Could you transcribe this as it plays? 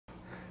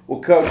Well,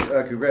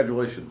 Coach,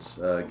 congratulations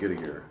getting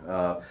here.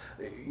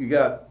 You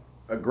got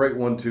a great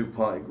one-two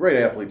punch, great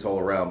athletes all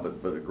around,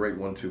 but a great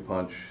one-two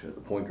punch at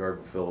the point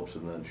guard with Phillips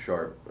and then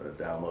Sharp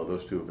down low.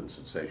 Those two have been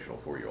sensational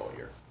for you all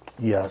year.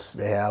 Yes,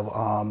 they have.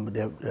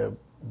 They're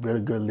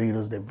really good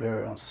leaders. They're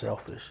very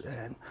unselfish,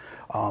 and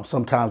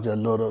sometimes they're a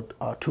little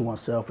too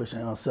unselfish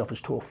and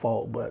unselfish to a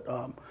fault. But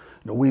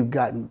we've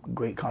gotten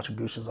great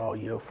contributions all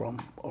year from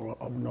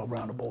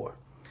around the board.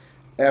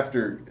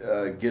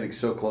 After getting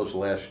so close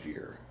last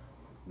year,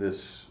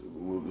 this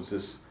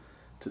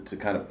to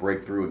kind of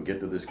break through and get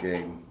to this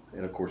game,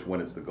 and of course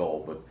win is the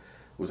goal. But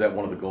was that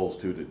one of the goals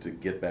too, to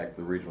get back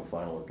to the regional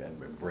final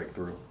and break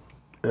through?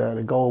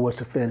 The goal was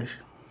to finish.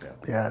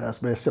 Yeah, that's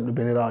simply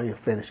been it all year.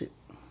 Finish it.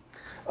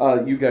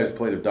 You guys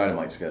played a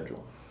dynamite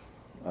schedule,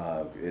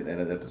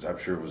 and I'm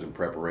sure it was in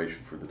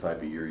preparation for the type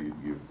of year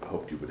you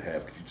hoped you would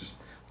have. Could you just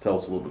tell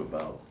us a little bit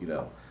about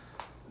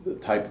the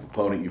type of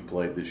opponent you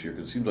played this year?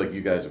 Because it seems like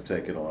you guys have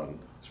taken on,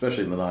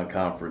 especially in the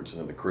non-conference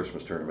and in the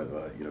Christmas tournament,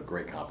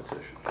 great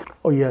competition.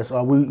 Oh yes,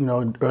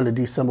 early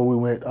December we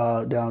went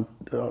down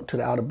to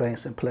the Outer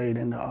Banks and played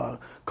in the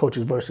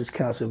Coaches versus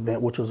Council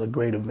event, which was a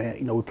great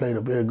event. We played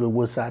a very good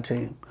Woodside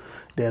team.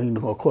 Then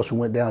of course we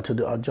went down to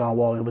the John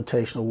Wall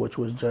Invitational, which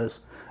was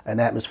just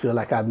an atmosphere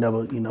like I've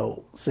never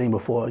seen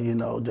before.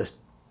 Just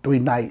 3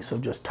 nights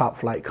of just top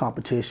flight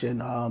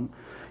competition.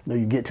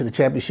 You get to the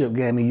championship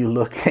game and you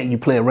look and you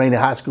play at Rainey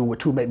High School with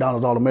 2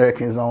 McDonald's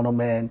All-Americans on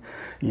them, and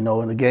in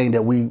a game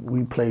that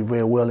we played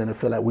very well and I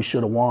feel like we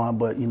should have won,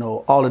 but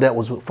all of that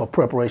was for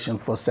preparation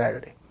for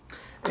Saturday.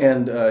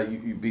 And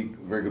you beat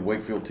a very good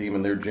Wakefield team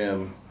in their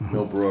gym,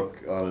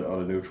 Millbrook on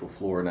a neutral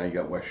floor. Now you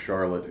got West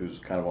Charlotte, who's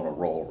kind of on a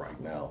roll right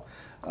now.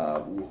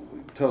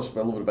 Tell us a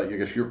little bit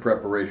about your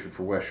preparation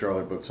for West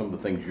Charlotte, but some of the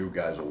things you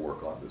guys will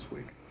work on this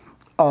week.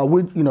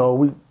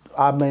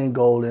 Our main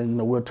goal,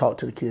 and we'll talk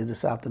to the kids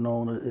this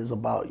afternoon, is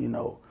about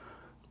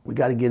we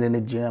got to get in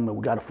the gym and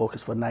we got to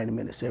focus for 90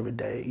 minutes every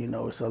day.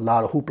 It's a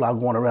lot of hoopla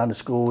going around the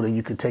school, and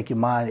you can take your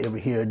mind every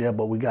here and there,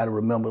 but we got to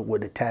remember what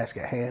the task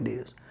at hand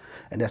is,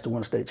 and that's to win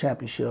a state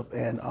championship.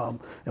 And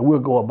we'll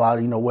go about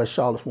it. West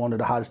Charlotte's one of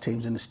the hottest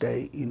teams in the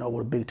state.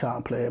 With a big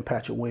time player in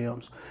Patrick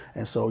Williams,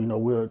 and so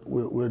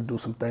we'll do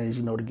some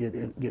things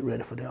to get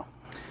ready for them.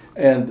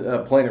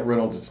 And playing at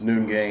Reynolds, it's a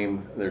noon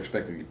game. They're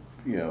expecting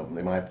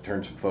they might have to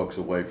turn some folks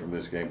away from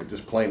this game, but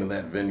just playing in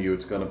that venue,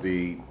 it's going to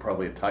be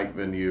probably a tight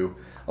venue,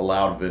 a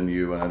loud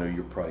venue, and I know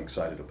you're probably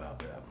excited about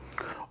that.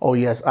 Oh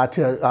yes, I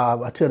tell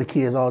the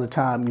kids all the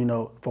time,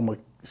 from a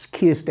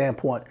kid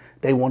standpoint,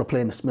 they want to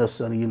play in the Smith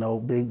Center,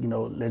 big,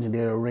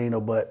 legendary arena,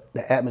 but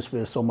the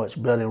atmosphere is so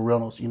much better in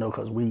Reynolds,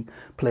 because we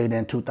played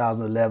in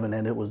 2011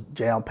 and it was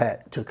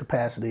jam-packed to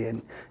capacity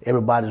and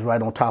everybody's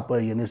right on top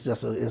of you, and it's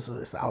just it's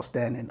an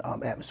outstanding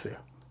atmosphere.